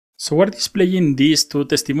So we're displaying these two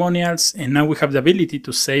testimonials, and now we have the ability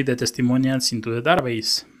to save the testimonials into the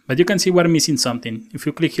database. But you can see we're missing something. If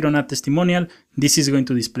you click here on a testimonial, this is going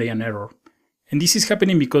to display an error. And this is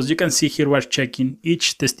happening because you can see here we're checking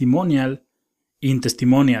each testimonial in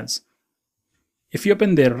testimonials. If you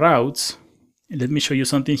open the routes, let me show you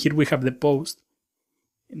something. Here we have the post.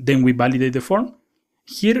 Then we validate the form.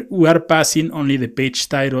 Here we are passing only the page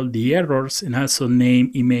title, the errors, and also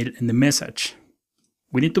name, email, and the message.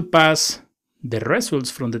 We need to pass the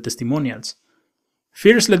results from the testimonials.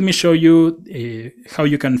 First, let me show you how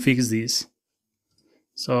you can fix this.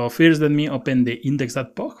 So first, let me open the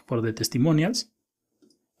index.pog for the testimonials.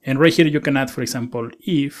 And right here, you can add, for example,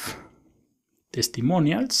 if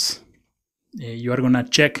testimonials. You are going to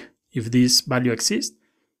check if this value exists.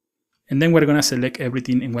 And then we're going to select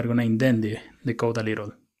everything and we're going to indent the code a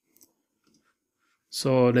little.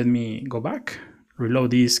 So let me go back,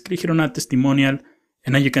 reload this, click here on a testimonial.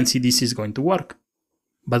 And now you can see this is going to work.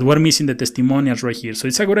 But we're missing the testimonials right here. So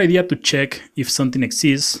it's a good idea to check if something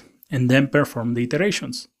exists and then perform the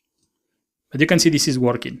iterations. But you can see this is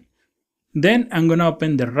working. Then I'm going to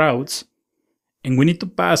open the routes. And we need to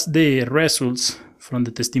pass the results from the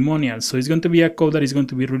testimonials. So it's going to be a code that is going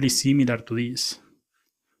to be really similar to this.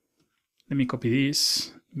 Let me copy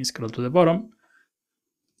this. Let me scroll to the bottom.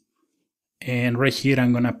 And right here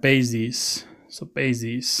I'm going to paste this. So paste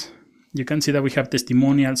this. You can see that we have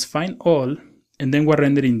testimonials, find all, and then we're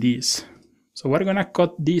rendering this. So we're going to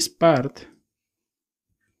cut this part,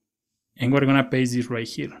 and we're going to paste this right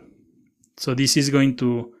here. So this is going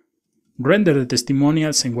to render the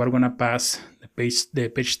testimonials, and we're going to pass the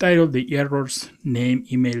page title, the errors, name,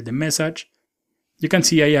 email, the message. You can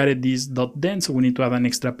see I added this .then, so we need to add an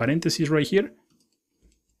extra parenthesis right here.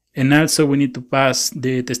 And also we need to pass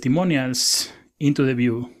the testimonials into the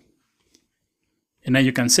view. And now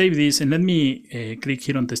you can save this, and let me click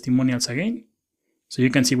here on testimonials again. So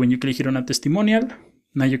you can see when you click here on a testimonial,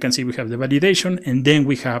 now you can see we have the validation, and then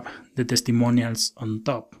we have the testimonials on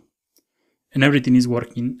top. And everything is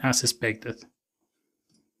working as expected.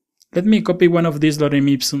 Let me copy one of these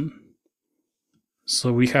lorem ipsum.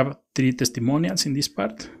 So we have 3 testimonials in this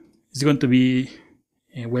part. It's going to be,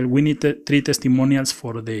 well, we need 3 testimonials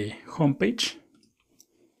for the home page.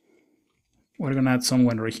 We're going to add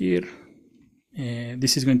someone right here.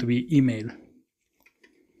 This is going to be email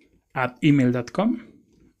at email.com,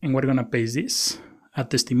 and we're going to paste this at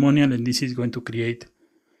testimonial, and this is going to create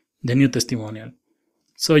the new testimonial.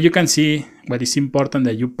 So you can see what is important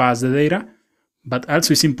that you pass the data, but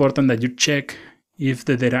also it's important that you check if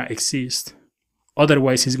the data exists.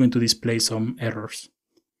 Otherwise, it's going to display some errors.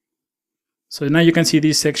 So now you can see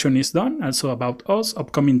this section is done. Also about us,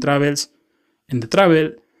 upcoming travels, and the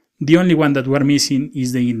travel. The only one that we're missing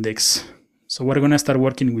is the index. So we're going to start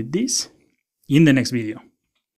working with this in the next video.